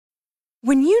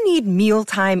When you need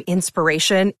mealtime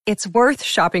inspiration, it's worth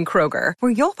shopping Kroger,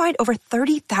 where you'll find over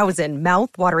 30,000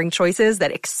 mouth-watering choices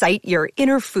that excite your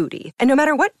inner foodie. And no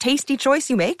matter what tasty choice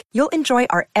you make, you'll enjoy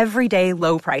our everyday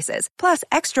low prices, plus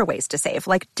extra ways to save,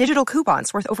 like digital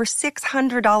coupons worth over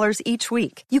 $600 each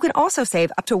week. You can also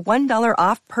save up to $1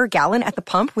 off per gallon at the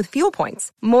pump with fuel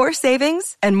points. More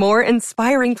savings and more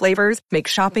inspiring flavors make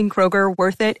shopping Kroger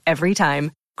worth it every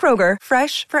time. Kroger,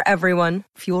 fresh for everyone.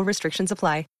 Fuel restrictions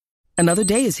apply. Another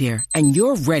day is here, and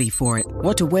you're ready for it.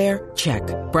 What to wear? Check.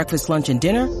 Breakfast, lunch, and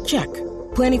dinner? Check.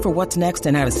 Planning for what's next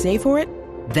and how to save for it?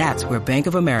 That's where Bank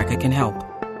of America can help.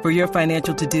 For your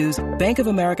financial to-dos, Bank of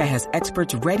America has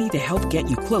experts ready to help get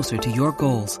you closer to your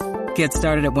goals. Get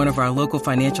started at one of our local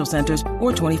financial centers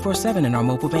or 24/7 in our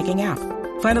mobile banking app.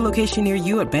 Find a location near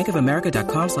you at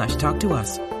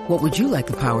bankofamerica.com/talktous. What would you like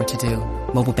the power to do?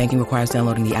 Mobile banking requires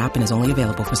downloading the app and is only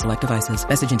available for select devices.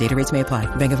 Message and data rates may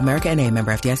apply. Bank of America NA,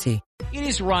 member FDIC. It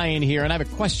is Ryan here, and I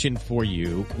have a question for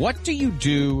you. What do you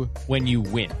do when you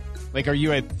win? Like, are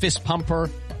you a fist pumper,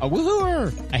 a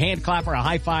woo-hooer, a hand clapper, a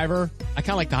high-fiver? I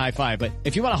kind of like the high-five, but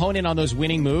if you want to hone in on those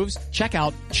winning moves, check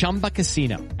out Chumba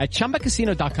Casino. At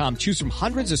ChumbaCasino.com, choose from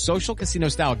hundreds of social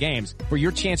casino-style games for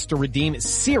your chance to redeem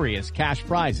serious cash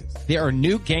prizes. There are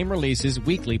new game releases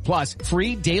weekly, plus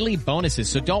free daily bonuses,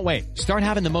 so don't wait. Start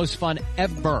having the most fun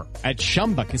ever at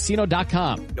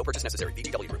ChumbaCasino.com. No purchase necessary.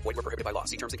 VGW Group. Void where prohibited by law.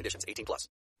 See terms and conditions. 18+.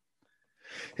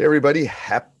 Hey, everybody.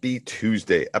 Happy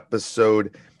Tuesday,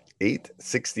 episode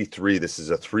 863. This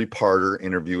is a three-parter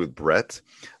interview with Brett.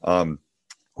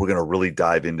 We're going to really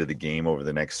dive into the game over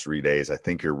the next 3 days. I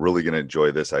think you're really going to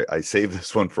enjoy this. I saved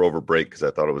this one for over break because I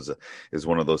thought it was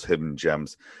one of those hidden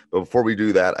gems. But before we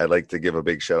do that, I'd like to give a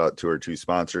big shout out to our two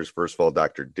sponsors. First of all,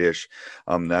 Dr. Dish.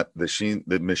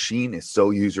 The machine is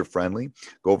so user friendly.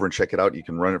 Go over and check it out. You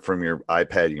can run it from your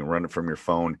iPad. You can run it from your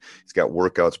phone. It's got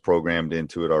workouts programmed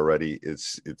into it already.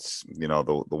 It's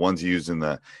the ones you use in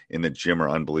the gym are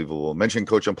unbelievable. Mention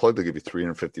Coach Unplugged. They'll give you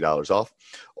 $350 off.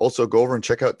 Also, go over and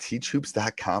check out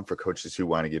teachhoops.com for coaches who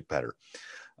want to get better.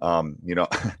 I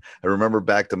remember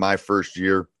back to my first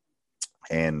year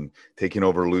and taking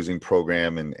over a losing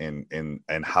program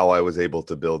and how I was able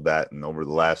to build that. And over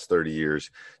the last 30 years,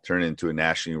 turn it into a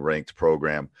nationally ranked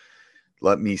program.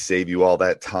 Let me save you all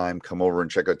that time. Come over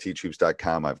and check out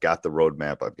teachhoops.com. I've got the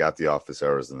roadmap. I've got the office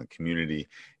hours and the community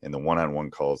and the one-on-one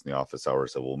calls in the office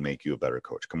hours that will make you a better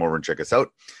coach. Come over and check us out,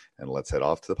 and let's head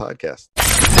off to the podcast.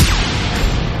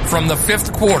 From the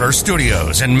Fifth Quarter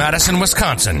Studios in Madison,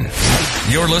 Wisconsin,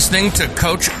 you're listening to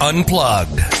Coach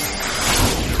Unplugged.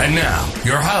 And now,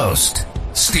 your host,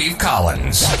 Steve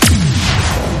Collins.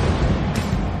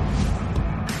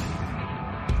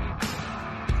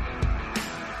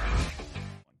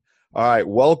 All right,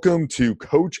 welcome to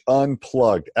Coach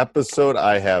Unplugged episode.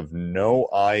 I have no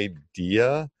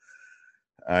idea.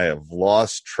 I have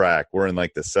lost track. We're in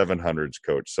like the 700s,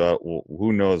 Coach. So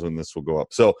who knows when this will go up.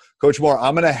 So, Coach Moore,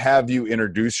 I'm going to have you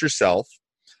introduce yourself.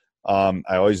 I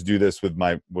always do this with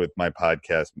my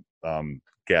podcast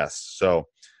guests. So,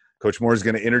 Coach Moore is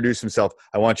going to introduce himself.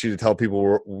 I want you to tell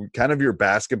people kind of your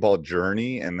basketball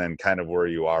journey and then kind of where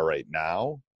you are right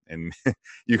now. And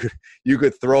you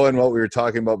could throw in what we were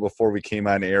talking about before we came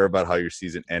on air about how your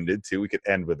season ended too. We could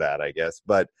end with that, I guess.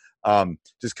 But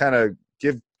just kind of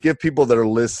give people that are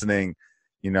listening,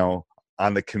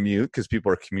 on the commute, because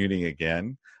people are commuting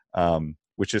again,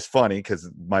 which is funny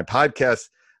because my podcast,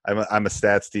 I'm a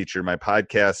stats teacher. My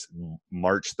podcast,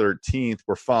 March 13th,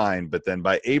 were fine. But then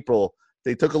by April,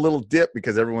 they took a little dip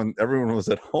because everyone was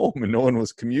at home and no one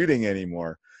was commuting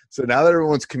anymore. So now that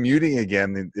everyone's commuting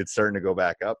again, it's starting to go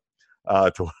back up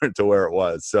to where it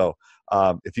was. So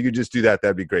if you could just do that,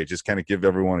 that'd be great. Just kind of give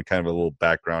everyone kind of a little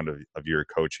background of your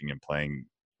coaching and playing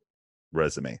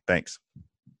resume. Thanks.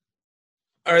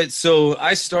 All right. So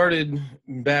I started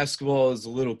basketball as a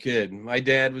little kid. My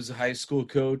dad was a high school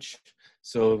coach.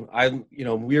 So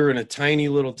we were in a tiny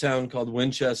little town called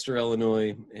Winchester,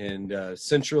 Illinois, and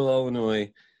Central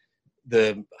Illinois.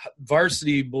 The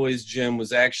varsity boys gym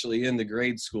was actually in the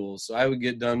grade school. So I would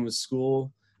get done with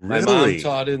school. Really? My mom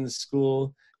taught in the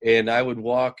school, and I would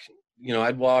walk,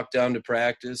 I'd walk down to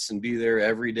practice and be there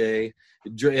every day.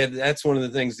 That's one of the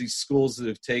things, these schools that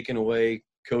have taken away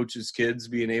coaches' kids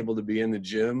being able to be in the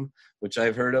gym, which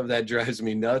I've heard of. That drives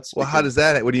me nuts. Well, how does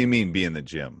that, what do you mean be in the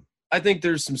gym? I think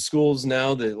there's some schools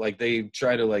now that they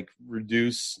try to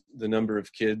reduce the number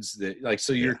of kids that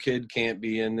so your kid can't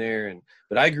be in there.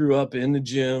 But I grew up in the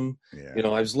gym. Yeah.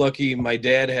 I was lucky. My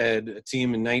dad had a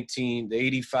team in the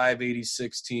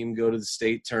 85-86 team go to the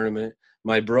state tournament.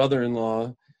 My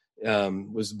brother-in-law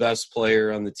was the best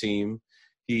player on the team.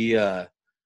 He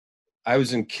I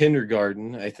was in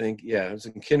kindergarten, I think. Yeah, I was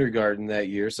in kindergarten that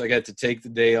year. So I got to take the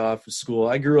day off of school.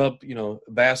 I grew up, a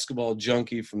basketball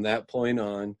junkie from that point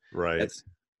on. Right.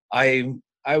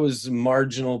 I was a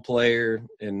marginal player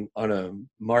and on a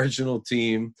marginal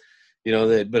team,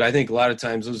 but I think a lot of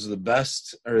times those are the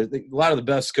best, or a lot of the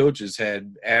best coaches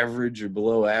had average or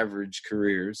below average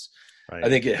careers. Right. I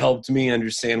think it helped me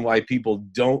understand why people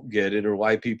don't get it or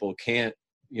why people can't,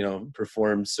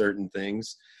 perform certain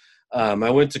things. I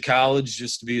went to college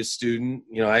just to be a student.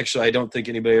 Actually, I don't think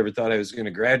anybody ever thought I was going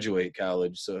to graduate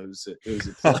college. So it was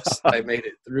a plus. I made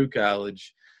it through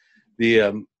college.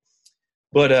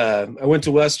 But I went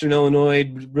to Western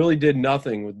Illinois, really did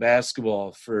nothing with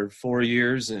basketball for 4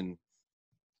 years, and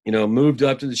moved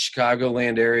up to the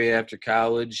Chicagoland area after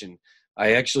college. And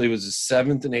I actually was a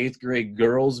 7th and 8th grade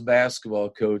girls basketball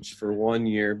coach for 1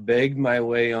 year, begged my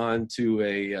way onto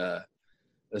a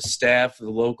staff of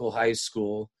the local high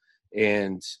school,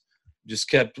 and just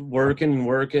kept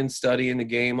working, studying the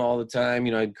game all the time.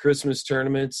 I had Christmas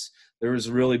tournaments. There was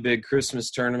a really big Christmas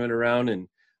tournament around, and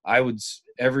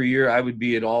every year I would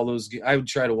be at all those. I would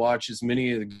try to watch as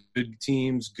many of the good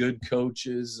teams, good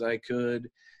coaches as I could.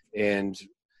 And,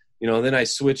 then I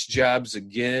switched jobs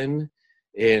again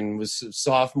and was a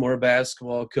sophomore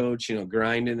basketball coach,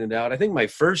 grinding it out. I think my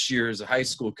first year as a high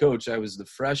school coach, I was the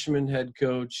freshman head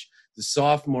coach, the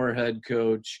sophomore head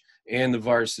coach, and the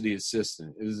varsity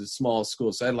assistant. It was a small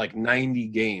school, so I had like 90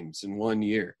 games in 1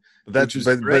 year. But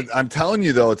I'm telling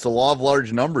you, though, it's a law of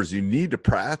large numbers. You need to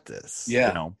practice.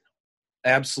 Yeah,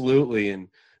 absolutely. And,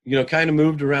 kind of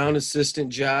moved around assistant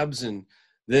jobs. And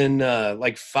then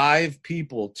like 5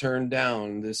 people turned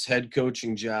down this head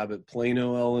coaching job at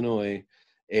Plano, Illinois.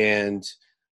 And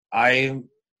I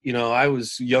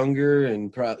was younger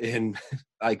and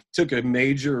I took a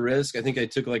major risk. I think I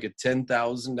took like a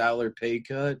 $10,000 pay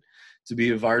cut to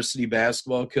be a varsity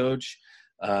basketball coach.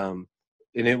 And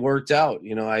it worked out.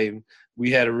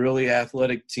 We had a really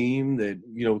athletic team that,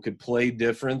 could play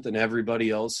different than everybody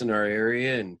else in our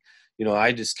area. And,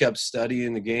 I just kept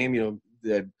studying the game,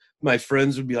 that my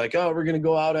friends would be like, oh, we're going to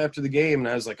go out after the game. And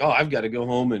I was like, oh, I've got to go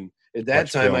home. And at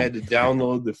that time, I had to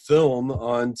download the film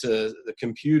onto the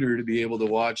computer to be able to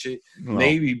watch it,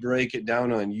 maybe break it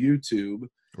down on YouTube.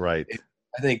 Right.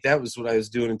 I think that was what I was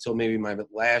doing until maybe my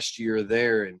last year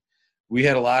there. And we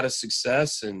had a lot of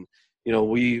success. And,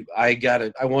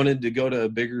 I wanted to go to a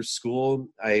bigger school.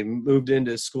 I moved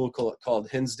into a school called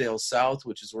Hinsdale South,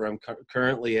 which is where I'm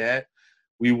currently at.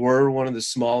 We were one of the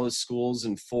smallest schools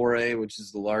in 4A, which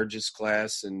is the largest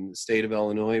class in the state of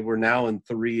Illinois. We're now in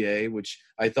 3A, which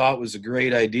I thought was a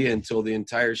great idea until the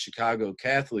entire Chicago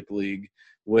Catholic League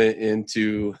went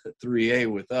into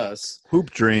 3A with us.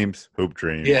 Hoop dreams.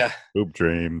 Yeah. Hoop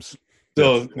dreams.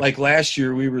 So like last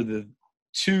year we were the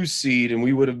 2 seed, and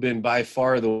we would have been by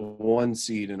far the 1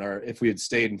 seed if we had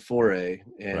stayed in 4A.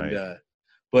 And, right.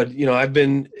 But,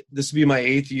 this would be my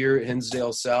 8th year at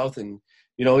Hinsdale South. And,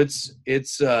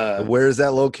 it's where is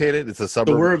that located? It's a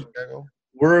suburb of Chicago?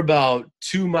 We're about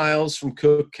 2 miles from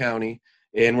Cook County,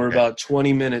 and we're about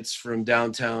 20 minutes from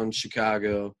downtown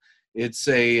Chicago. It's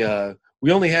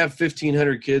we only have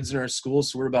 1,500 kids in our school,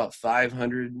 so we're about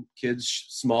 500 kids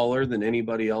smaller than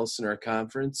anybody else in our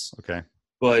conference. Okay.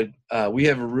 But we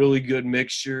have a really good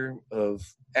mixture of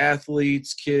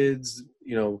athletes, kids.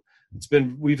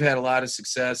 We've had a lot of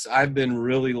success. I've been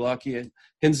really lucky.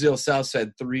 Hinsdale South's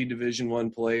had 3 Division I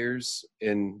players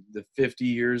in the 50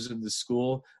 years of the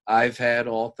school. I've had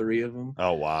all 3 of them.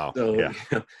 Oh, wow. So, yeah.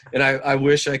 And I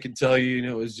wish I could tell you,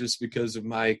 it was just because of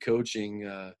my coaching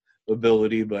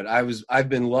ability, but I've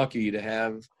been lucky to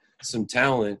have some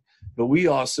talent. But we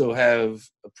also have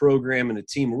a program and a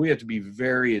team where we have to be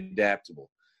very adaptable.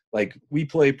 Like, we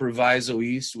play Proviso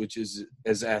East, which is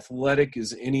as athletic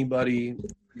as anybody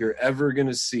you're ever going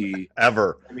to see.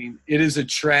 Ever. I mean, it is a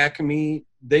track meet.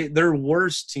 Their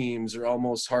worst teams are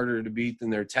almost harder to beat than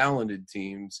their talented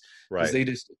teams, because Right. they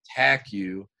just attack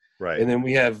you. Right. And then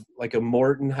we have like a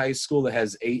Morton High School that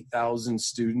has 8,000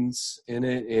 students in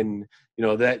it. And,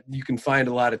 that you can find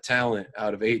a lot of talent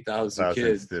out of 8,000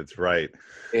 kids. That's right.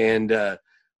 And, but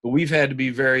we've had to be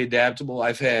very adaptable.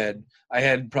 I had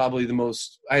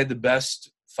the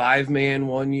best 5-man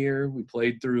 1 year. We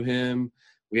played through him.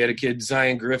 We had a kid,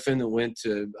 Zion Griffin, that went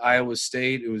to Iowa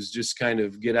State. It was just kind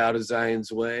of get out of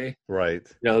Zion's way. Right.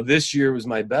 This year was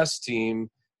my best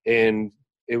team, and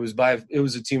it was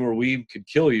a team where we could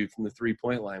kill you from the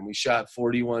 3-point line. We shot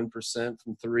 41%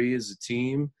 from 3 as a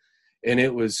team, and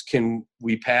it was, can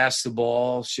we pass the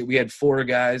ball? We had 4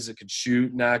 guys that could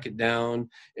shoot, knock it down,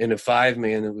 and a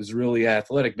 5-man that was really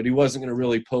athletic, but he wasn't going to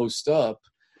really post up.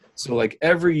 So like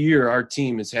every year our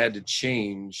team has had to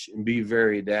change and be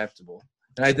very adaptable.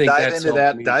 And I think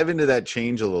dive into that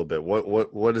change a little bit.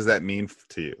 What does that mean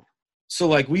to you? So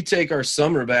like we take our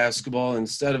summer basketball,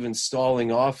 instead of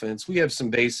installing offense, we have some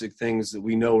basic things that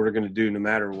we know we're going to do no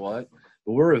matter what.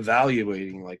 But we're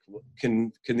evaluating like,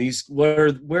 where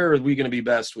are we going to be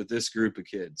best with this group of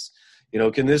kids? You know,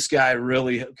 can this guy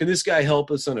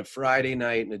help us on a Friday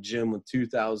night in a gym with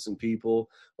 2,000 people,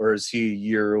 or is he a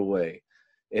year away?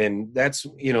 And that's,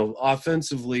 you know,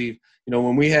 offensively, you know,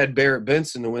 when we had Barrett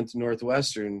Benson that went to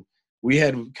Northwestern, we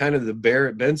had kind of the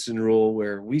Barrett Benson rule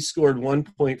where we scored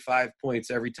 1.5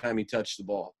 points every time he touched the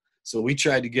ball. So we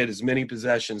tried to get as many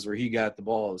possessions where he got the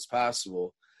ball as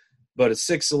possible. But a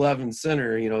 6'11"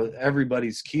 center, you know,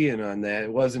 everybody's keying on that.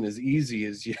 It wasn't as easy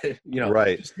as, you know,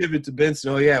 right. Just give it to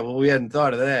Benson. Oh, yeah, well, we hadn't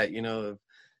thought of that, you know,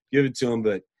 give it to him.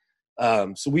 But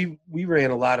so we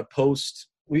ran a lot of post.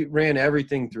 We ran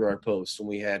everything through our posts when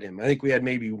we had him. I think we had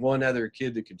maybe one other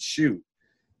kid that could shoot.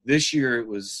 This year it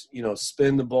was, you know,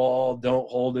 spin the ball, don't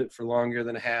hold it for longer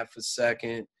than a half a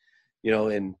second, you know,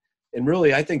 and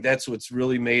really I think that's what's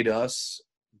really made us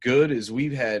good is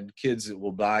we've had kids that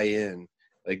will buy in.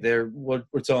 Like we're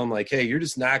telling them like, hey, you're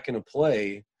just not going to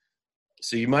play.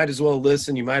 So you might as well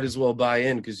listen. You might as well buy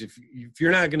in, because if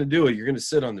you're not going to do it, you're going to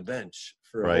sit on the bench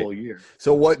for a whole year.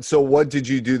 So what did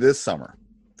you do this summer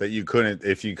that you couldn't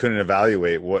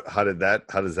evaluate? How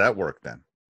does that work then?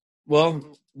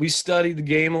 Well, we studied the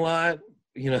game a lot,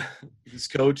 you know, as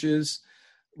coaches,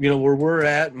 you know, where we're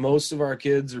at, most of our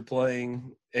kids are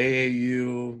playing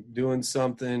AAU, doing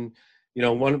something. You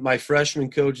know, one of my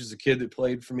freshman coaches, a kid that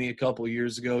played for me a couple of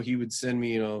years ago, he would send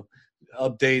me, you know,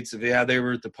 updates of, they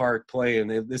were at the park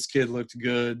playing. This kid looked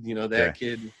good. You know, that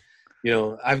kid, you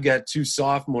know, I've got 2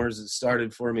 sophomores that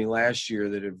started for me last year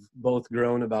that have both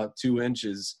grown about 2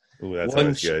 inches. Ooh, that's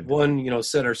always good. One, you know,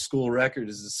 set our school record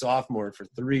as a sophomore for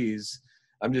threes.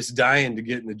 I'm just dying to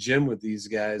get in the gym with these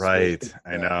guys. Right.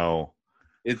 I know.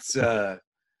 It's, you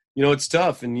know, it's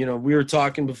tough. And, you know, we were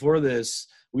talking before this,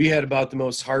 we had about the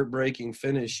most heartbreaking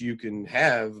finish you can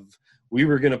have. We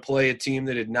were going to play a team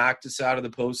that had knocked us out of the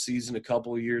postseason a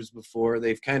couple of years before.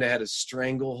 They've kind of had a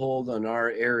stranglehold on our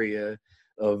area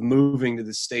of moving to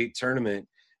the state tournament.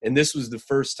 And this was the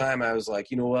first time I was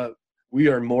like, you know what? We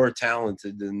are more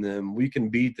talented than them. We can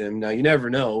beat them. Now, you never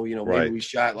know. You know, maybe we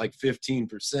shot like 15%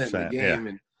 in the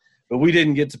game, but we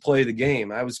didn't get to play the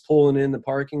game. I was pulling in the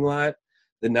parking lot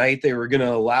the night they were going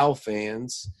to allow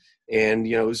fans. And,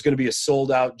 you know, it was going to be a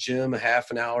sold-out gym a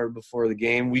half an hour before the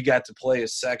game. We got to play a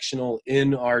sectional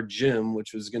in our gym,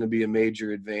 which was going to be a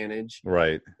major advantage.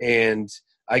 Right. And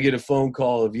I get a phone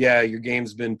call of, your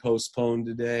game's been postponed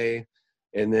today.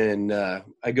 And then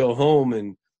I go home,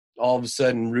 and all of a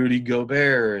sudden Rudy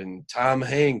Gobert and Tom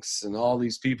Hanks and all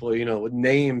these people, you know, with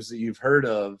names that you've heard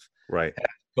of, had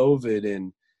COVID.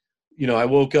 And, you know, I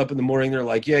woke up in the morning, they're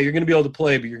like, you're going to be able to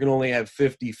play, but you're going to only have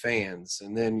 50 fans.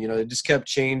 And then, you know, it just kept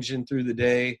changing through the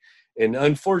day. And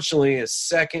unfortunately, a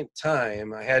second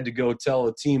time, I had to go tell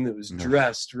a team that was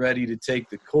dressed, ready to take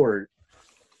the court,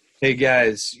 hey,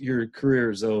 guys, your career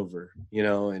is over, you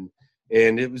know. And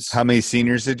it was – How many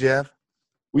seniors did you have?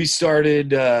 We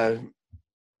started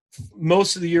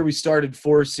most of the year we started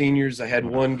 4 seniors. I had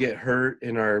one get hurt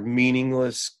in our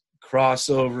meaningless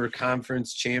crossover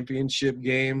conference championship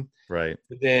game. Right.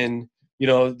 But then, you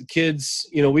know, the kids,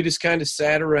 you know, we just kind of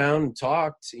sat around and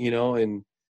talked, you know, and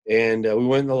we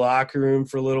went in the locker room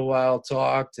for a little while,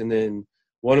 talked. And then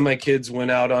one of my kids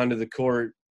went out onto the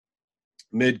court,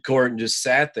 mid-court, and just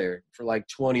sat there for like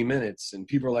 20 minutes. And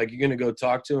people are like, you're going to go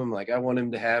talk to him? Like, I want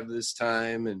him to have this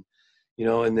time. And, you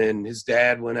know, and then his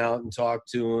dad went out and talked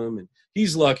to him. And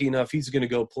he's lucky enough, he's going to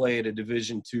go play at a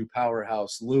Division II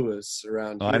powerhouse, Lewis,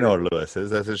 around here. I know what Lewis is.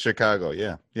 That's in Chicago.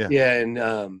 Yeah. Yeah,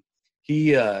 and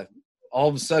he all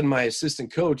of a sudden my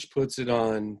assistant coach puts it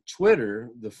on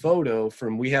Twitter, the photo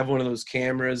from, we have one of those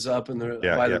cameras up in the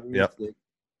by the roof.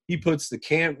 He puts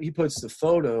the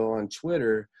photo on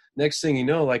Twitter. Next thing you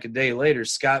know, like a day later,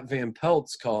 Scott Van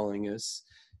Pelt's calling us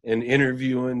and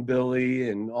interviewing Billy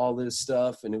and all this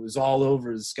stuff, and it was all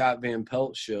over the Scott Van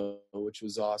Pelt show, which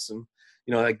was awesome.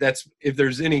 You know, like that's, if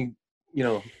there's any, you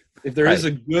know, if there is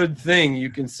a good thing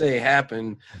you can say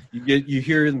happened, you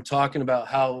hear them talking about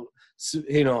how,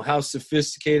 you know, how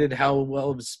sophisticated, how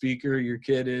well of a speaker your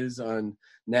kid is on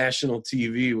national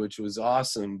TV, which was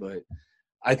awesome. But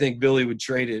I think Billy would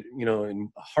trade it, you know, in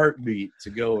a heartbeat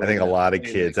to go. I think a lot of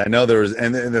kids. I know there was,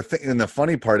 and the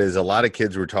funny part is a lot of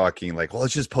kids were talking like, well,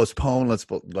 let's just postpone.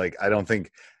 I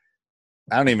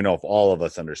don't even know if all of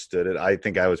us understood it. I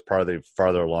think I was probably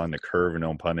farther along the curve,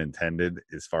 no pun intended,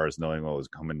 as far as knowing what was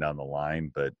coming down the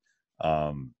line. But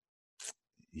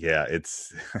Yeah,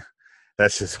 it's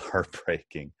that's just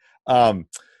heartbreaking.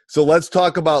 So let's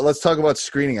talk about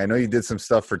screening. I know you did some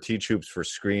stuff for Teach Hoops for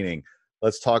screening.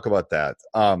 Let's talk about that.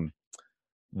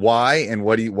 Why and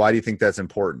why do you think that's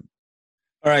important?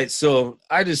 All right, so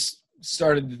I just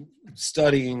started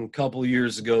studying a couple of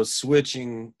years ago,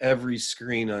 switching every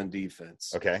screen on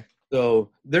defense. Okay.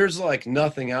 So there's like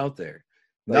nothing out there.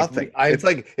 Nothing.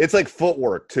 It's like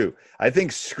footwork too. I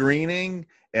think screening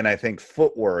and I think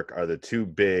footwork are the two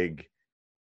big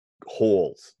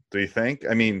holes. Do you think?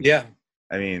 I mean, yeah.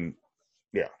 And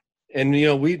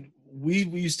we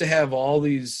used to have all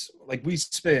these, like, we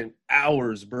spent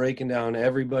hours breaking down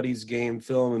everybody's game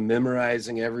film and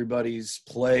memorizing everybody's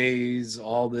plays,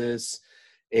 all this.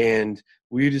 And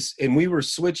we were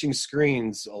switching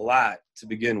screens a lot to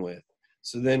begin with.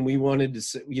 So then we wanted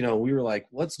to, we were like,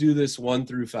 let's do this 1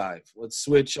 through 5. Let's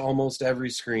switch almost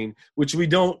every screen, which we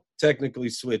don't technically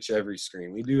switch every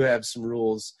screen. We do have some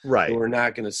rules that we're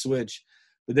not going to switch.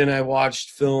 But then I watched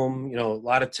film, a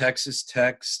lot of Texas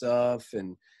Tech stuff.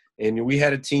 And we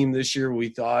had a team this year. We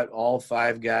thought all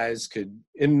 5 guys could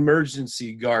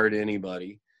emergency guard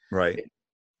anybody. Right.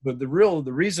 But the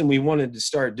reason we wanted to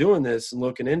start doing this and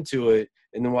looking into it,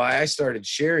 and then why I started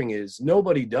sharing is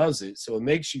nobody does it, so it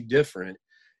makes you different.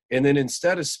 And then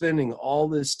instead of spending all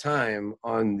this time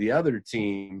on the other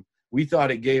team, we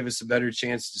thought it gave us a better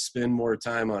chance to spend more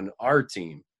time on our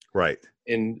team. Right.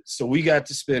 And so we got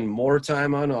to spend more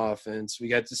time on offense. We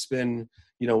got to spend,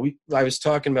 I was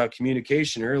talking about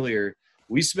communication earlier.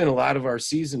 We spent a lot of our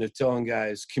season of telling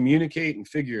guys, communicate and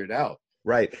figure it out.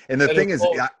 Right. And the thing is,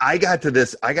 I got to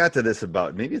this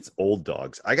about, maybe it's old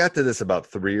dogs. I got to this about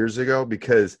 3 years ago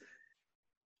because,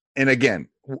 and again,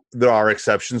 there are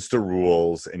exceptions to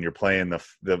rules, and you're playing the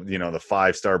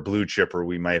 5-star blue chipper.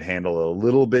 We might handle a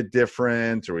little bit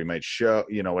different, or we might show,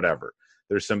 whatever.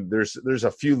 There's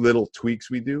a few little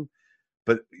tweaks we do,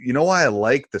 but why I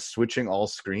like the switching all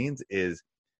screens is,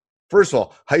 first of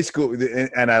all, high school,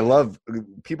 and I love,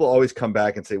 people always come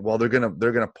back and say, well, they're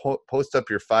gonna post up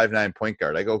your 5'9" point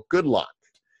guard. I go, good luck.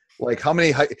 Like, how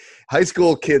many high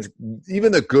school kids,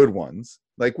 even the good ones,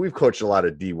 like we've coached a lot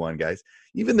of D1 guys,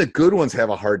 even the good ones have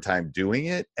a hard time doing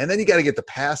it. And then you got to get the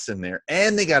pass in there,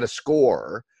 and they got to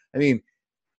score. I mean,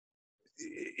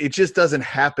 it just doesn't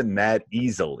happen that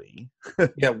easily.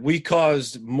 Yeah,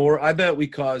 I bet we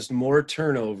caused more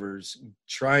turnovers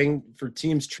for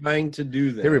teams trying to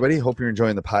do that. Hey everybody, hope you're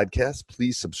enjoying the podcast.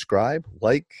 Please subscribe,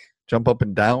 like, jump up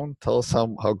and down. Tell us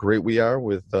how great we are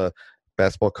with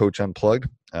Basketball Coach Unplugged,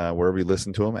 wherever you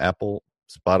listen to them, Apple,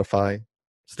 Spotify,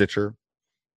 Stitcher,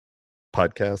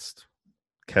 Podcast,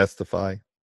 Castify.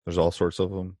 There's all sorts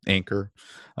of them. Anchor.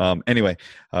 Anyway,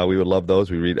 we would love those.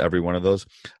 We read every one of those.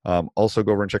 Also,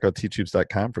 go over and check out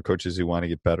teachhoops.com for coaches who want to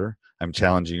get better. I'm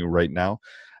challenging you right now.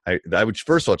 I would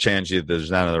first of all challenge you. There's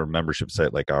not another membership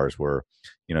site like ours where,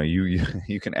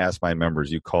 you can ask my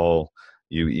members. You call,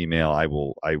 you email.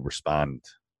 I respond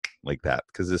like that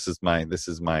because this is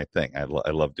my thing. I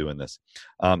love doing this.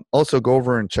 Also, go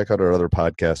over and check out our other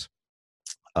podcasts.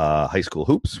 High School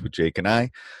Hoops with Jake and I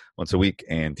once a week,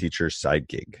 and Teacher's Side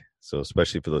Gig. So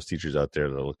especially for those teachers out there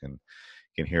that are looking,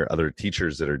 you can hear other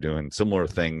teachers that are doing similar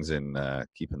things and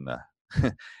keeping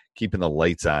the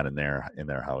lights on in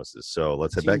their houses. So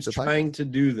let's head back to trying to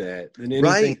do that than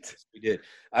anything we did.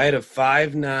 I had a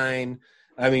 5'9".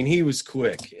 I mean, he was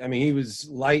quick. I mean, he was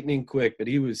lightning quick, but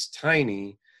he was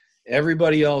tiny.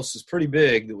 Everybody else was pretty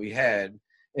big that we had,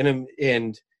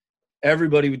 and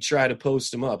everybody would try to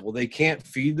post him up. Well, they can't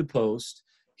feed the post.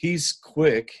 He's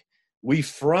quick. We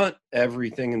front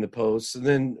everything in the post. And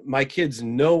then my kids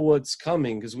know what's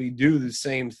coming because we do the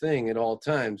same thing at all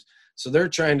times. So they're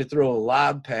trying to throw a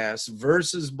lob pass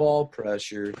versus ball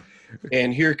pressure.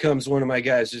 And here comes one of my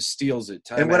guys, just steals it.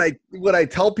 And what I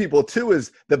tell people too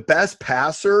is the best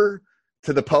passer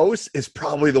to the post is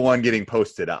probably the one getting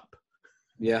posted up.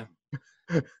 Yeah.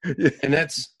 And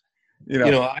that's,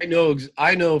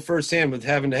 I know firsthand with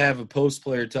having to have a post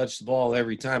player touch the ball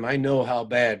every time. I know how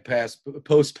bad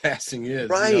post passing is.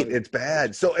 Right, it's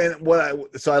bad. So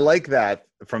I like that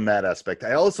from that aspect.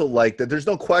 I also like that there's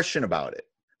no question about it.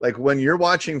 Like when you're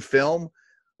watching film,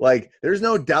 like there's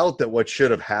no doubt that what should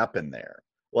have happened there.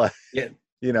 Like, yeah,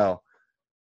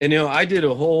 And I did a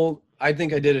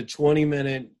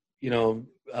 20-minute,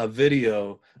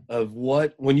 video of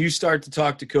when you start to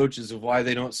talk to coaches of why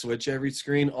they don't switch every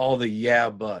screen, all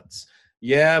the buts.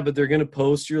 Yeah, but they're going to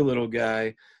post your little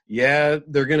guy. Yeah,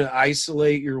 they're going to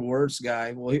isolate your worst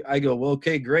guy. Well, I go, well,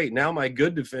 okay, great. Now my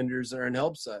good defenders are in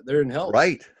help side. They're in help.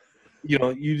 Right.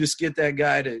 You just get that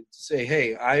guy to say,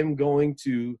 hey, I'm going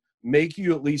to make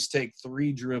you at least take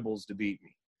 3 dribbles to beat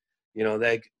me.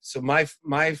 So my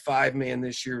 5-man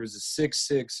this year was a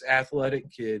 6'6"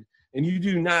 athletic kid, and you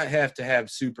do not have to have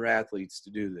super athletes to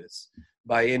do this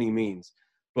by any means.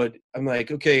 But I'm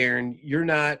like, okay, Aaron, you're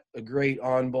not a great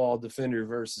on-ball defender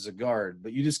versus a guard,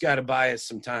 but you just got to buy us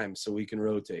some time so we can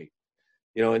rotate.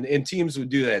 And teams would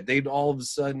do that. They'd all of a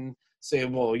sudden say,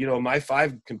 well, my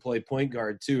 5 can play point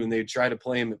guard too, and they'd try to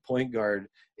play him at point guard.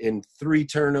 And 3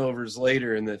 turnovers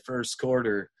later in the first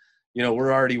quarter,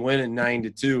 we're already winning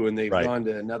 9-2, and they've gone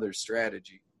to another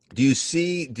strategy. Do you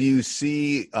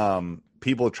see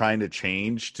people trying to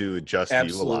change to adjust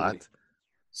you a lot?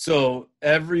 So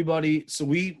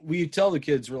we tell the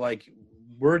kids, we're like,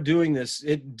 we're doing this.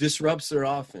 It disrupts their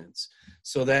offense.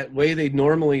 So that way they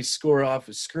normally score off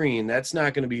a screen, that's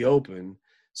not going to be open.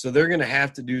 So they're going to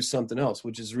have to do something else,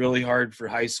 which is really hard for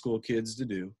high school kids to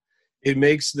do. It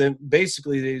makes them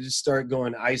basically they just start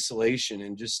going isolation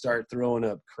and just start throwing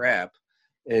up crap.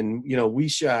 And,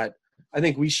 I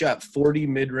think we shot 40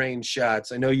 mid-range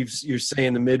shots. I know you're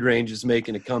saying the mid-range is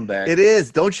making a comeback. It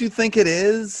is. Don't you think it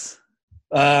is?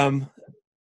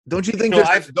 Don't you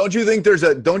think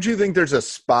there's a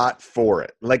spot for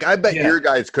it? Like, I bet your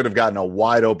guys could have gotten a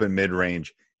wide open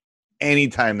mid-range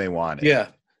anytime they wanted. Yeah,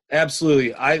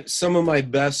 absolutely. Some of my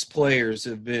best players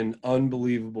have been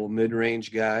unbelievable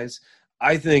mid-range guys.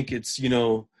 I think it's,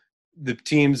 the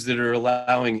teams that are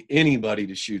allowing anybody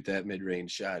to shoot that mid-range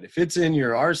shot. If it's in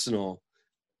your arsenal,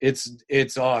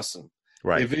 it's awesome.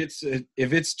 Right. If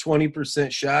it's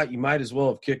 20% shot, you might as well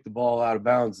have kicked the ball out of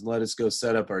bounds and let us go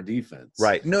set up our defense.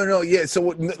 Right. No. Yeah.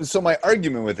 So my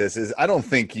argument with this is I don't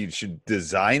think you should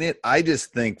design it. I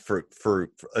just think for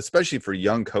especially for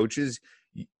young coaches,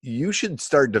 you should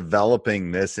start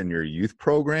developing this in your youth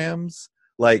programs.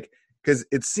 Like, because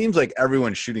it seems like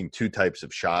everyone's shooting 2 types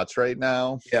of shots right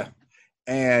now. Yeah.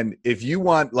 And if you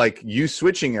want, like,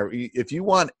 if you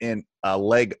want a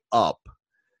leg up,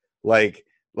 like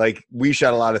we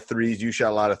shot a lot of threes, you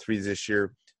shot a lot of threes this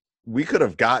year, we could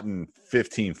have gotten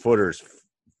 15-footers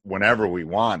whenever we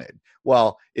wanted.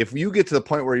 Well, if you get to the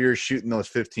point where you're shooting those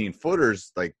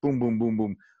 15-footers, like boom, boom, boom,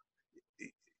 boom,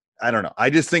 I don't know. I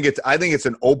think it's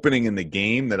an opening in the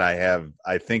game that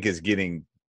I think is getting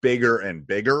bigger and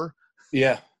bigger.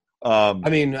 Yeah.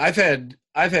 I've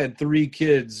had 3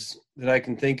 kids that I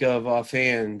can think of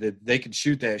offhand that they could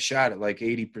shoot that shot at like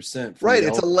 80%. Right.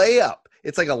 It's a layup.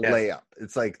 It's like a layup.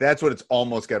 It's like, that's what it's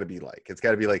almost got to be like. It's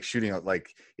got to be like shooting out.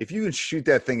 Like, if you can shoot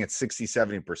that thing at 60,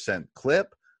 70%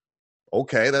 clip,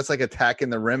 okay, that's like attacking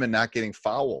the rim and not getting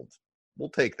fouled. We'll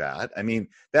take that. I mean,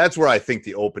 that's where I think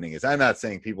the opening is. I'm not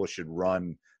saying people should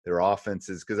run their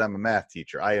offenses because I'm a math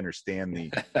teacher. I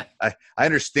understand I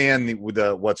understand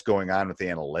what's going on with the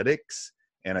analytics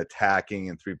and attacking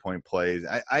and 3-point plays.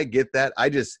 I get that. I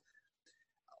just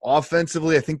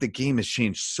offensively, I think the game has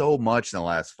changed so much in the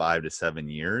last 5 to 7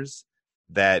 years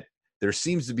that there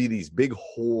seems to be these big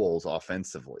holes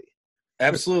offensively.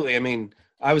 Absolutely. I mean,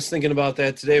 I was thinking about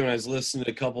that today when I was listening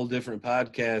to a couple different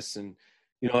podcasts, and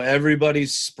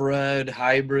everybody's spread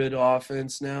hybrid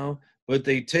offense now, but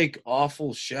they take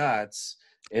awful shots,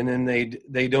 and then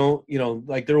they don't,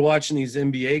 like they're watching these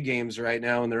NBA games right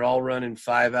now and they're all running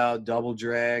 5-out double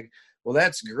drag. Well,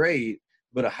 that's great,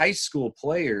 but a high school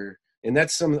player, and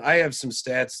I have some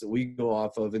stats that we go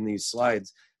off of in these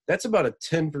slides. That's about a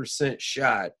 10%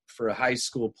 shot for a high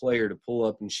school player to pull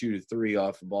up and shoot a 3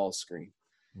 off a ball screen.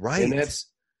 Right.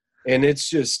 And it's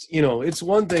just, it's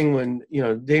one thing when,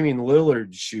 Damian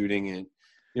Lillard's shooting it,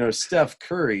 Steph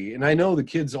Curry, and I know the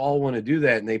kids all want to do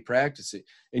that and they practice it.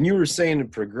 And you were saying the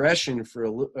progression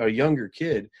for a younger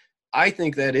kid. I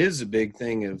think that is a big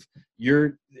thing of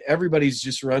everybody's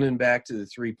just running back to the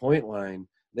 3-point line.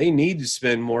 They need to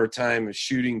spend more time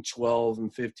shooting 12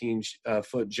 and 15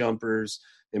 foot jumpers,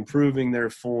 improving their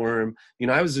form.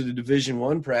 I was at a Division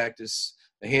I practice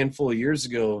a handful of years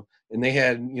ago, and they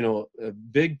had, a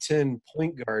Big Ten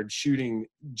point guard shooting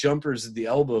jumpers at the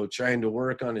elbow, trying to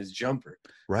work on his jumper.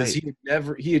 Right.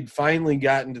 Because he had finally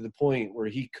gotten to the point where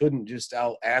he couldn't just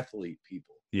out athlete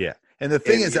people. Yeah. And the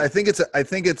thing is, I think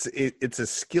it's a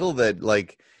skill that,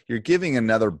 like, you're giving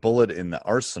another bullet in the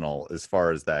arsenal as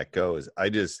far as that goes. I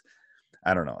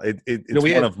don't know. It's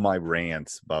one of my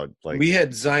rants about, like, we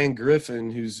had Zion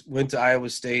Griffin, who's went to Iowa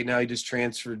State. Now he just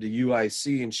transferred to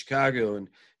UIC in Chicago, and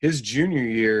his junior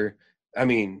year,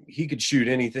 he could shoot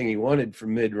anything he wanted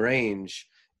from mid range.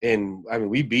 And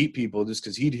we beat people just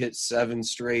because he'd hit 7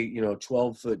 straight,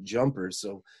 12-foot jumpers.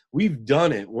 So we've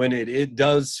done it when it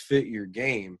does fit your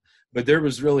game. But there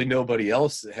was really nobody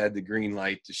else that had the green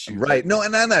light to shoot. Right. No,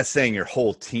 and I'm not saying your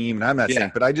whole team, and I'm not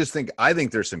saying, but I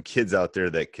think there's some kids out there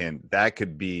that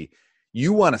could be,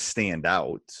 you want to stand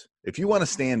out. If you want to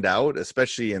stand out,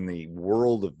 especially in the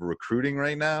world of recruiting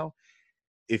right now,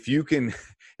 if you can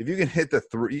hit the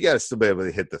three, you got to still be able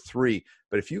to hit the three.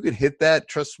 But if you can hit that,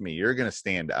 trust me, you're going to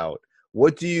stand out.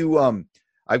 What do you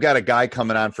I've got a guy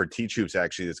coming on for Teach Hoops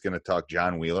actually that's going to talk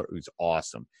John Wheeler, who's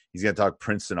awesome. He's going to talk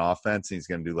Princeton offense, and he's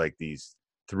going to do like these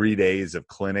 3 days of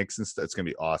clinics and stuff. It's going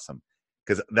to be awesome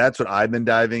because that's what I've been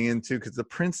diving into, because the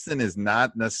Princeton is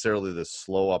not necessarily the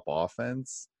slow up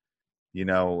offense. You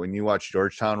know, when you watch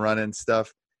Georgetown run and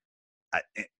stuff,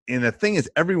 and the thing is,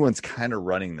 everyone's kind of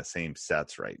running the same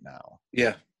sets right now.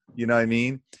 Yeah. You know what I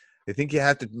mean? I think you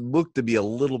have to look to be a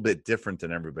little bit different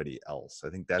than everybody else. I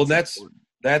think that's important.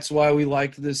 That's why we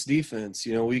like this defense.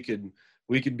 You know, we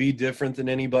could be different than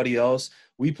anybody else.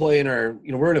 We play in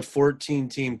we're in a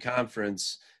 14-team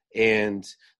conference, and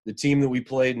the team that we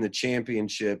played in the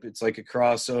championship, it's like a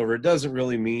crossover. It doesn't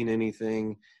really mean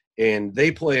anything. And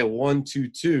they play a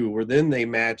 1-2-2 where then they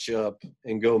match up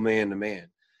and go man to man.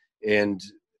 And,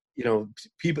 you know,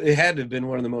 it had to have been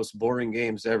one of the most boring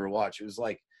games to ever watch. It was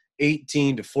like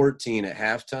 18-14 at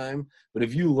halftime. But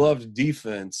if you loved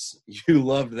defense, you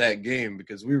loved that game,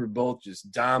 because we were both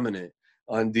just dominant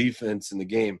on defense in the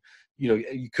game. You know,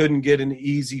 you couldn't get an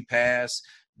easy pass.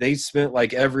 They spent,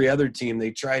 like every other team,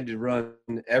 they tried to run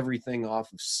everything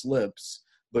off of slips.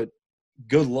 But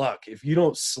good luck. If you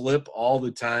don't slip all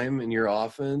the time in your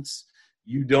offense,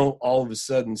 you don't all of a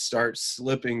sudden start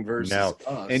slipping versus us.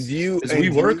 And we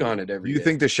work on it every day. Do you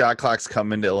think the shot clock's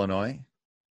coming to Illinois?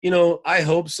 You know, I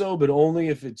hope so, but only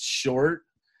if it's short.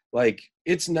 Like,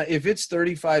 it's not, if it's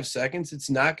 35 seconds, it's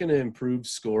not going to improve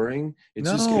scoring. It's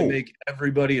just going to make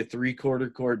everybody a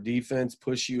 3/4 court defense,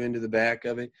 push you into the back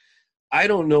of it. I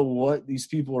don't know what these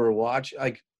people are watching.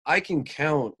 Like, I can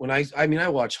count when I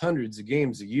watch hundreds of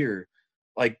games a year.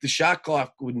 Like, the shot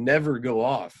clock would never go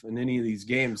off in any of these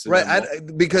games. Right,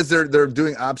 because they're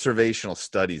doing observational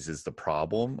studies is the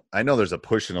problem. I know there's a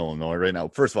push in Illinois right now.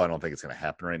 First of all, I don't think it's going to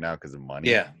happen right now because of money.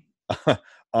 Yeah.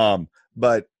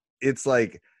 But it's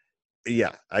like,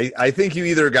 yeah, I think you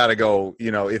either got to go,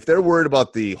 you know, if they're worried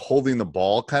about the holding the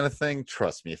ball kind of thing,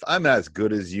 trust me, if I'm as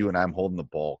good as you and I'm holding the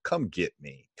ball, come get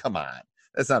me. Come on.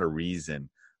 That's not a reason.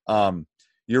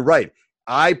 You're right.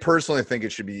 I personally think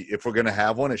it should be, if we're going to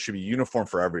have one, it should be uniform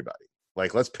for everybody.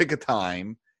 Like, let's pick a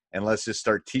time and let's just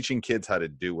start teaching kids how to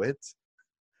do it.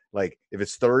 Like, if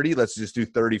it's 30, let's just do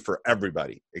 30 for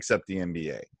everybody except the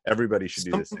NBA. Everybody should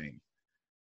do the same.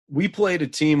 We played a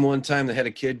team one time that had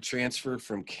a kid transfer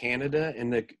from Canada,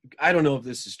 and I don't know if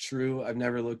this is true. I've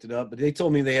never looked it up, but they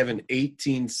told me they have an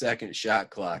 18-second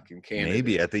shot clock in Canada.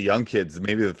 Maybe at the young kids,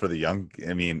 maybe for the young,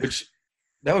 I mean.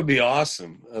 That would be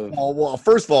awesome. Well,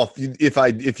 first of all,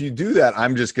 if you do that,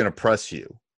 I'm just going to press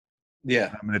you.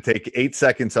 Yeah. I'm going to take 8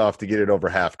 seconds off to get it over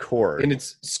half court. And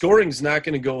scoring's not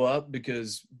going to go up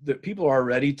because the people are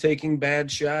already taking bad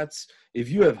shots. If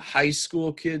you have high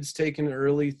school kids taking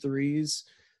early threes,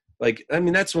 like, I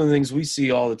mean, that's one of the things we see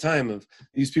all the time of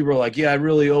these people are like, yeah, I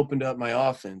really opened up my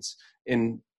offense.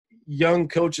 And young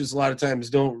coaches a lot of times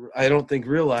I don't think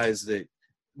realize that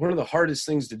one of the hardest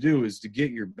things to do is to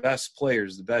get your best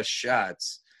players the best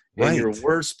shots, and your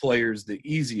worst players the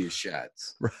easiest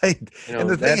shots. Right. You know, and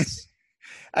the thing is,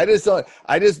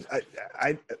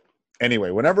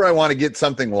 anyway, whenever I want to get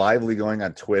something lively going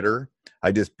on Twitter,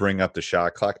 I just bring up the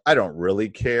shot clock. I don't really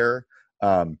care.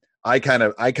 I kind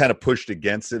of pushed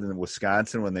against it in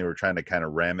Wisconsin when they were trying to kind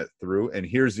of ram it through. And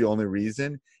here's the only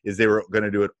reason is they were going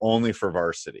to do it only for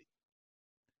varsity.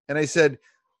 And I said,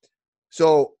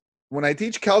 so when I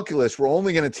teach calculus, we're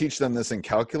only going to teach them this in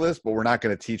calculus, but we're not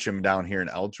going to teach them down here in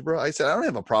algebra. I said, I don't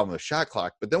have a problem with shot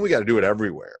clock, but then we got to do it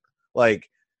everywhere. Like,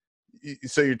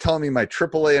 so you're telling me my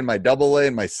AAA and my AA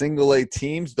and my single A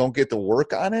teams don't get to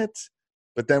work on it?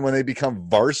 But then when they become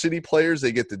varsity players,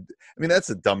 they get to – I mean, that's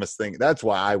the dumbest thing. That's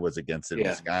why I was against it in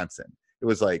Wisconsin. It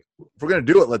was like, if we're going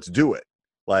to do it, let's do it.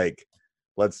 Like,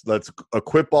 let's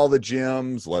equip all the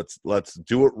gyms. Let's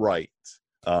do it right.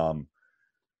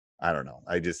 I don't know.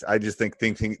 I just think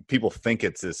people think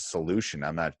it's this solution.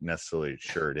 I'm not necessarily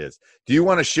sure it is. Do you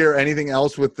want to share anything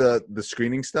else with the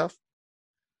screening stuff?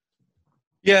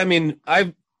 Yeah, I mean,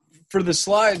 for the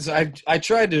slides, I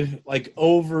tried to like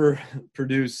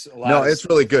overproduce a lot. No, it's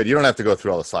really good. You don't have to go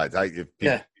through all the slides.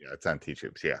 It's on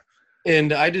Teach-Hoops. Yeah.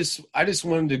 And I just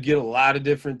wanted to get a lot of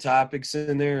different topics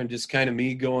in there, and just kind of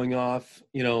me going off,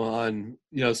 on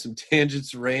some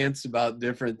tangents, rants about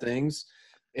different things.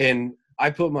 And I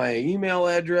put my email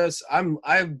address.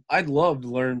 I'd love to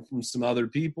learn from some other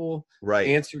people, Right.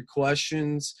 answer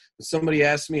questions. If somebody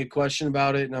asks me a question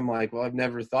about it and I'm like, well, I've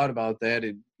never thought about that.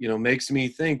 It, makes me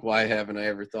think, why haven't I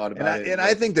ever thought about it? And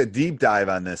I think the deep dive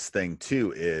on this thing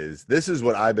too this is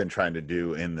what I've been trying to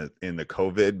do in the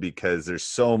COVID, because there's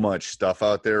so much stuff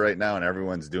out there right now and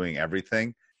everyone's doing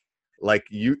everything. Like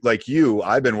you,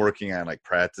 I've been working on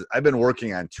practice. I've been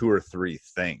working on 2 or 3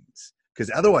 things, because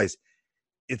otherwise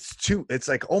it's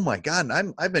like, oh my God,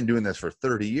 I've been doing this for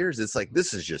 30 years. It's like,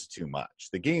 this is just too much.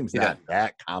 The game's not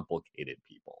that complicated,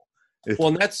 people. Well,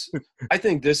 and I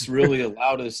think this really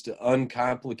allowed us to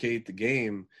uncomplicate the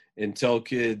game and tell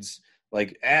kids,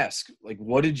 ask,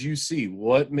 what did you see?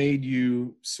 What made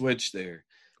you switch there?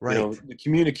 Right. The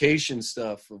communication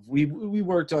stuff. We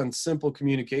worked on simple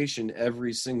communication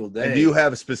every single day. And do you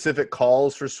have specific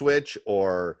calls for switch,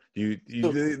 or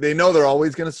they know they're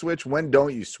always going to switch? When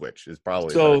don't you switch is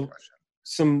probably a better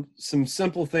question. Some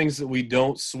simple things that we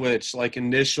don't switch, like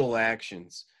initial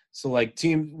actions. So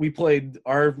we played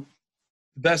our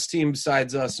best team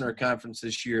besides us in our conference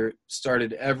this year,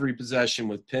 started every possession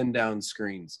with pin down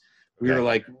screens. We were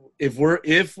like, if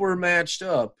we're matched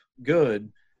up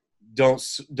good, don't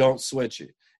switch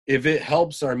it. If it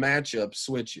helps our matchup,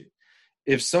 switch it.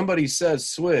 If somebody says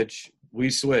switch, we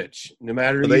switch. No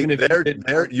matter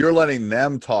you're letting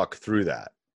them talk through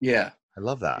that. Yeah. I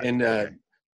love that. And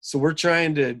so we're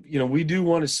trying to, we do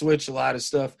want to switch a lot of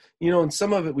stuff, and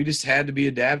some of it we just had to be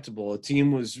adaptable. A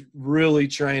team was really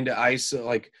trying to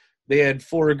iso, they had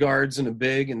 4 guards and a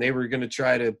big, and they were going to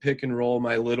try to pick and roll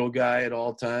my little guy at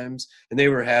all times, and they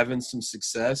were having some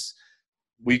success.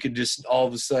 We could just all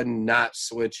of a sudden not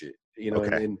switch it,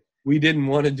 and we didn't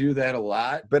want to do that a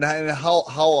lot. But how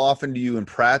often do you in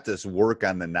practice work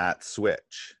on the not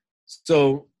switch?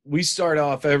 So we start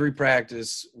off every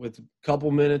practice with a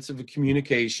couple minutes of a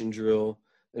communication drill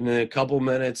and then a couple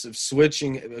minutes of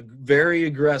switching very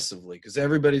aggressively, because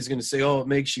everybody's going to say, oh, it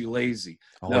makes you lazy.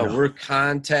 No, we're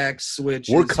contact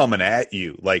switches. We're coming at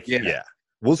you.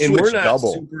 We'll switch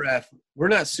double. We're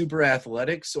not super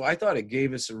athletic, so I thought it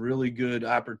gave us a really good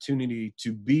opportunity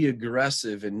to be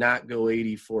aggressive and not go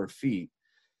 84 feet.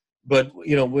 But,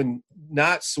 when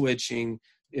not switching,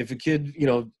 if a kid,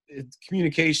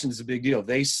 communication is a big deal. If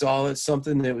they saw it,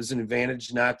 something that was an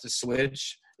advantage not to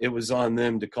switch, it was on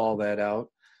them to call that out.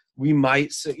 We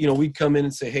might say, we'd come in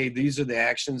and say, hey, these are the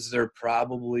actions they're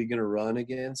probably going to run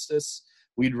against us.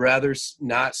 We'd rather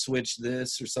not switch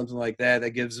this or something like that.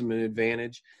 That gives them an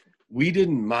advantage. We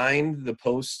didn't mind the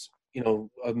post,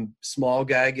 a small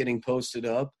guy getting posted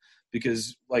up,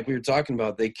 because like we were talking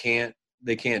about, they can't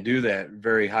do that at a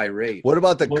very high rate. What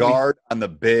about the guard on the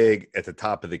big at the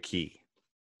top of the key?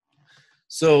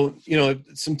 So,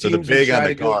 some teams. So the big on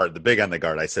the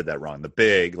guard. I said that wrong. The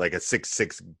big, like a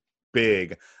 6'6"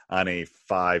 big on a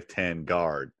 5'10"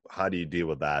 guard. How do you deal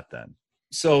with that then?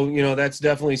 So, that's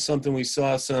definitely something we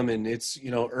saw some, and it's,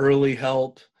 early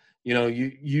help.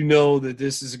 You know that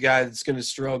this is a guy that's going to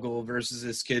struggle versus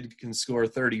this kid can score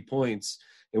 30 points.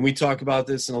 And we talk about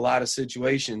this in a lot of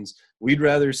situations. We'd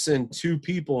rather send 2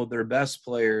 people, their best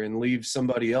player, and leave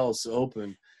somebody else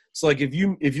open. So,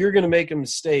 if you're going to make a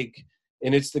mistake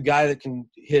and it's the guy that can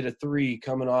hit a 3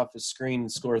 coming off the screen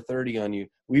and score 30 on you,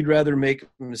 we'd rather make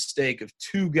a mistake of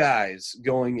 2 guys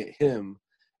going at him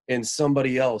and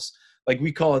somebody else.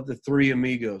 We call it the 3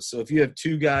 amigos. So if you have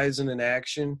 2 guys in an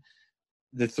action,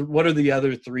 what are the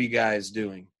other 3 guys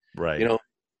doing? Right.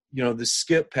 The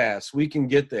skip pass, we can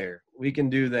get there. We can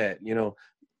do that.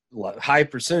 High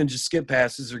percentage of skip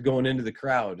passes are going into the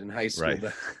crowd in high school.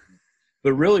 Right.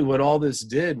 But really what all this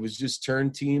did was just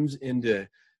turn teams into,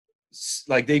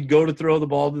 they'd go to throw the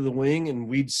ball to the wing and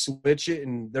we'd switch it,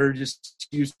 and they're just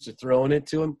used to throwing it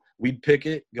to them. We'd pick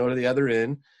it, go to the other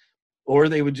end. Or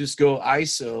they would just go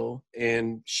ISO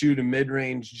and shoot a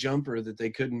mid-range jumper that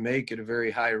they couldn't make at a very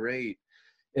high rate.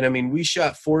 And, we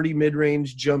shot 40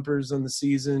 mid-range jumpers on the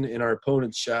season, and our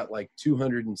opponents shot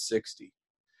 260.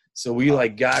 So we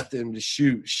got them to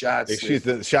shoot shots. They shoot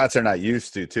the shots they're not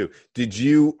used to, too. Did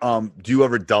you do you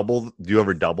ever double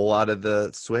out of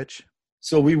the switch?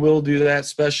 So we will do that,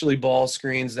 especially ball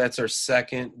screens. That's our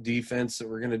second defense that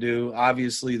we're going to do.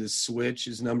 Obviously, the switch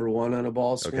is number 1 on a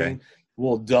ball screen. Okay.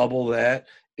 We'll double that.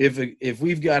 If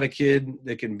we've got a kid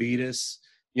that can beat us,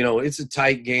 it's a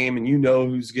tight game and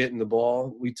who's getting the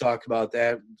ball. We talk about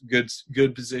that.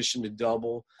 Good position to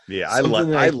double. Yeah, I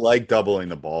like doubling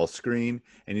the ball screen.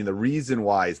 And the reason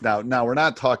why is now we're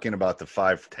not talking about the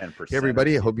 5-10%. Hey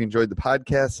everybody, I hope you enjoyed the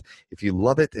podcast. If you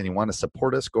love it and you want to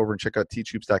support us, go over and check out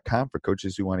teachhoops.com for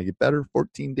coaches who want to get better.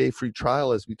 14-day free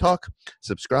trial as we talk.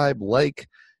 Subscribe, like.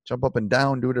 Jump up and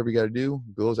down, do whatever you got to do.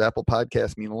 Those Apple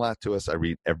Podcasts mean a lot to us. I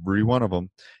read every one of them.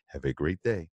 Have a great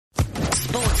day.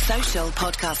 Sports Social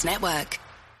Podcast Network.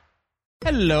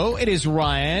 Hello, it is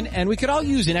Ryan, and we could all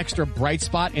use an extra bright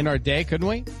spot in our day, couldn't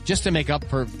we? Just to make up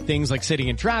for things like sitting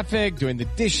in traffic, doing the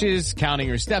dishes, counting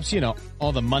your steps,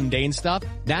 all the mundane stuff.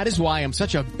 That is why I'm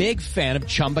such a big fan of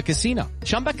Chumba Casino.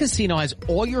 Chumba Casino has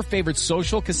all your favorite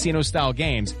social casino-style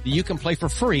games that you can play for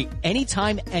free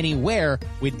anytime, anywhere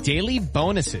with daily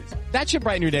bonuses. That should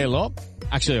brighten your day a little.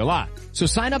 Actually, a lot. So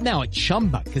sign up now at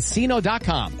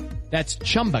ChumbaCasino.com. That's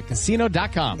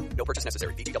ChumbaCasino.com. No purchase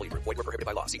necessary. VGW Group. Void where prohibited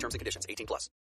by law. See terms and conditions. 18+.